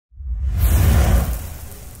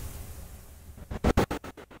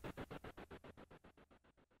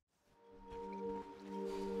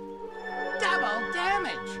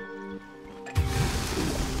damage.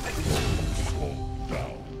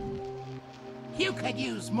 You could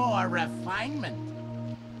use more refinement.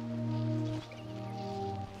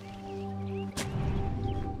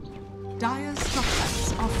 Dire's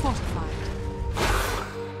structures are fortified.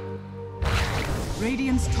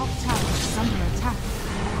 Radiant's top tower is under attack.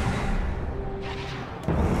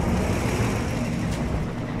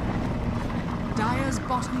 Dire's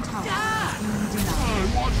bottom tower has been denied.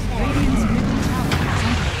 Radiant's middle tower is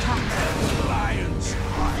under attack. Lion's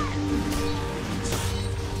heart.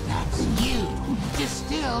 That's you,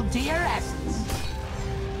 distilled to your essence.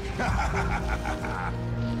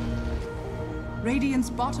 Radiant's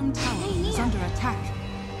bottom tower is under attack.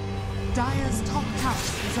 Dire's top tower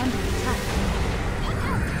is under attack.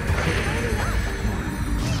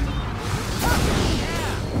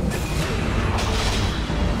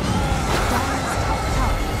 Dire's top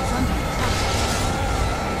tower is under attack.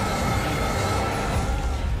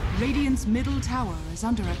 Radiant's middle tower is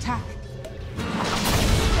under attack.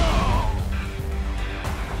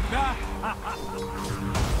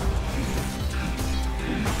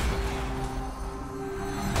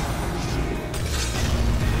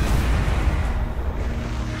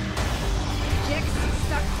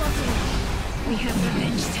 We have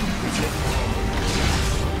revenge to protect.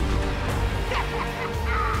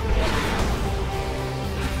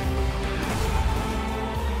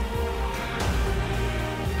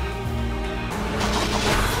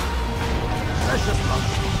 Precious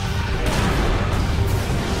monkey.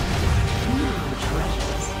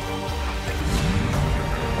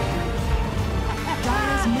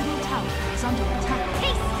 Dire's middle tower is under attack.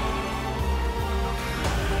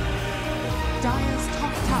 Dire's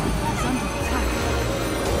top tower is under attack.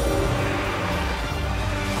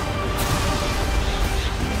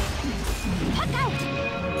 Puck out!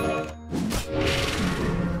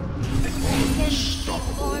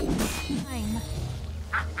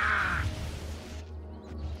 Time.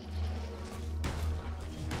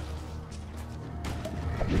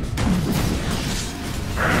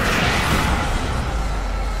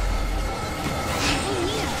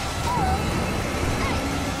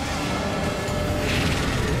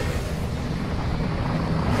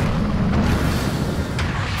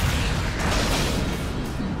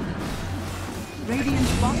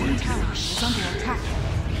 Radiant's bottom tower is under attack.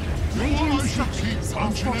 Radiant structures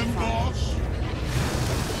are fortified.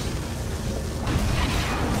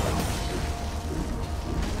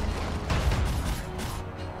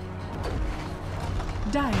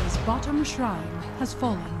 Dire's bottom shrine has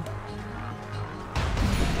fallen.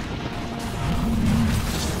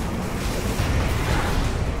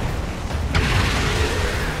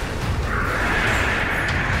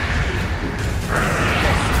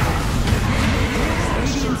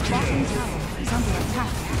 Radiant's bottom tower is under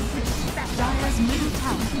attack. Dire's middle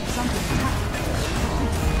tower is under attack.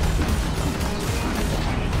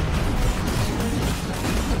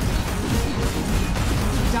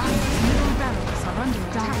 Dire's middle barracks are under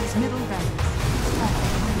attack. Dire's middle barracks is falling.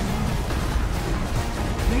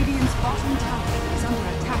 Radiant's bottom tower is under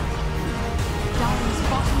attack. Dire's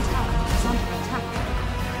bottom tower is under attack.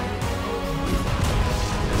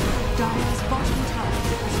 Dire's bottom tower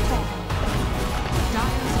is falling.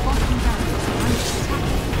 Dire's bottom barracks are under attack.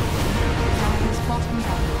 Dire's bottom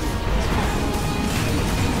barracks is falling.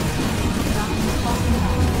 Dire's bottom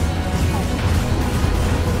barracks is falling.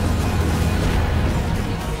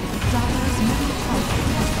 Dire's middle tower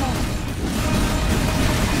has fallen.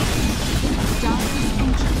 Dire's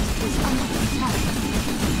ancient is under attack.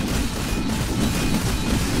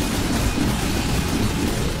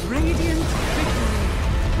 Radiant victory.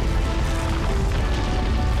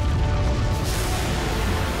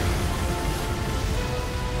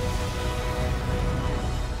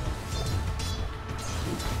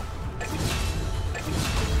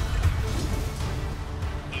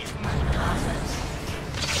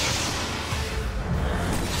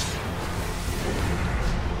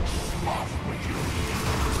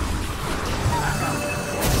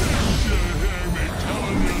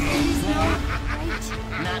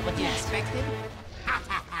 Not what you expected?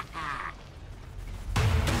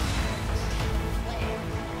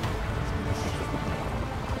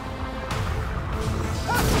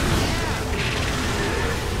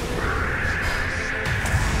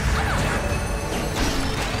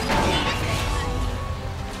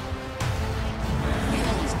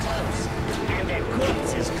 Enemy's close, and their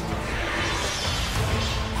corpse is close.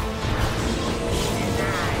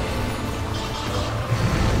 Denied.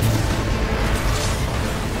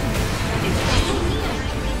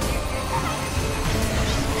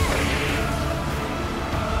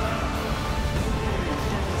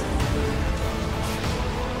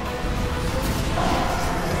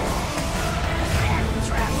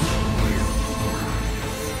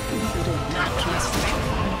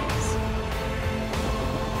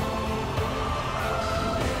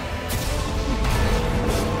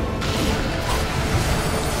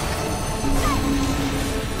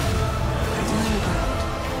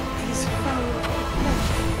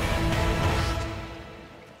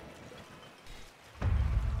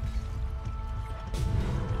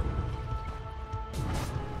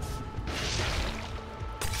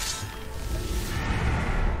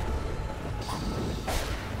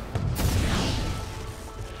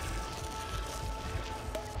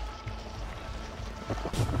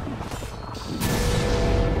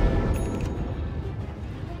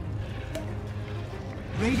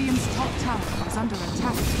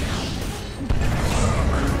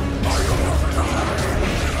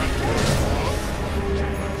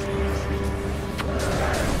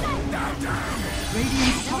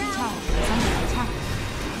 Radiant's top tower is under attack.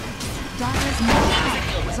 Dire's middle tower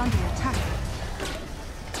is under attack.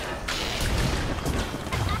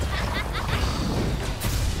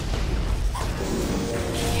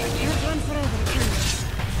 Can't run forever, can you?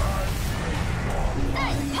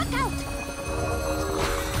 Hey, look out!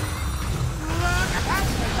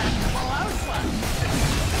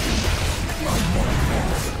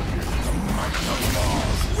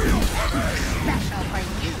 Special for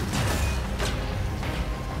you.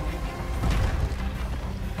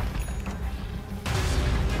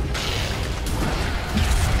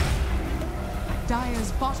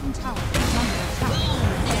 Dire's bottom tower is under attack.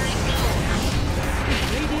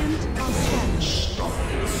 Radiant are scanning.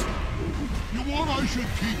 You want I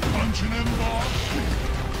should keep punching him, boss?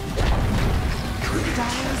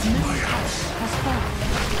 Dire's middle tower has fallen.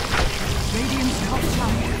 Radiant's top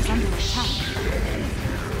tower is under attack.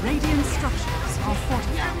 Radiant structures are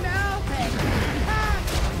fortified.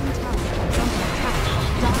 Bottom tower is under attack.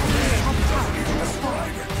 Dire's top tower has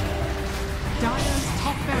fallen. Dire's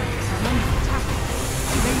top barracks are under attack.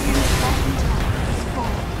 Radiant's bottom tower has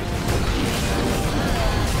fallen.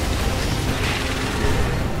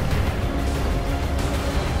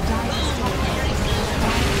 Dire's top barracks has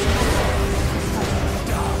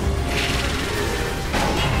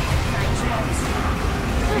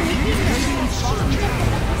Radiant's bottom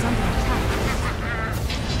tower is under attack.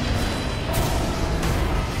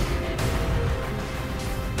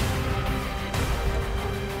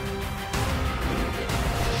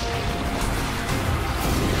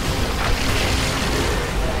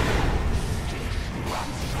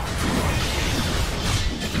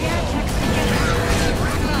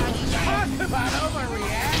 Talk about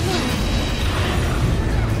overreaction.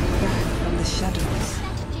 From the shadows.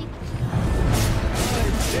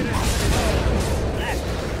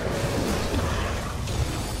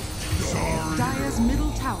 Dire's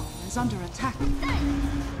middle tower is under attack.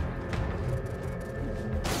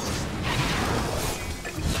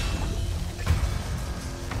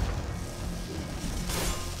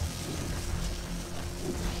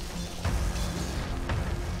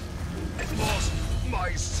 Lost my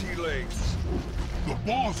sea legs. The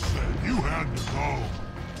boss said you had to go.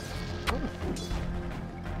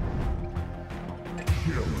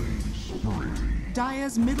 Killing spree.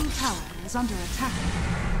 Dire's middle tower is under attack.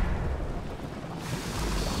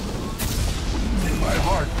 My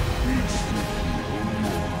heart beats to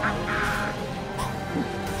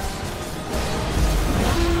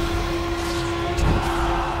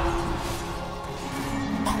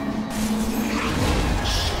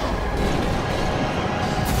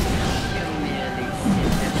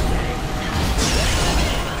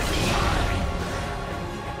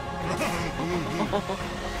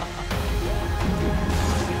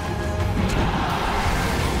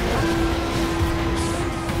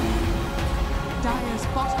Dire's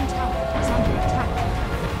bottom tower is under attack.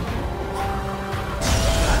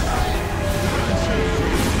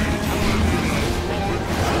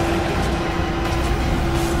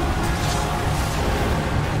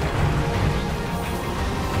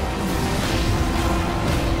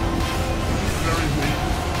 very weak.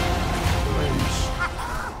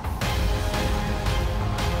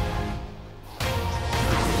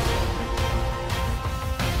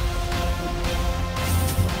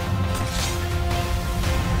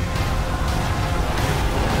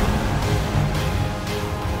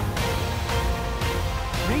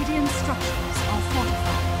 Radiant structures are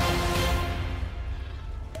fortified.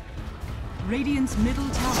 Radiant's middle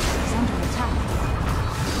tower is under attack.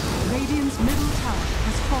 Radiant's middle tower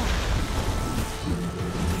has fallen.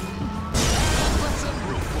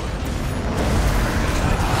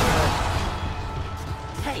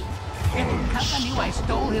 Hey, didn't Cup knew I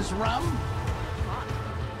stole his rum?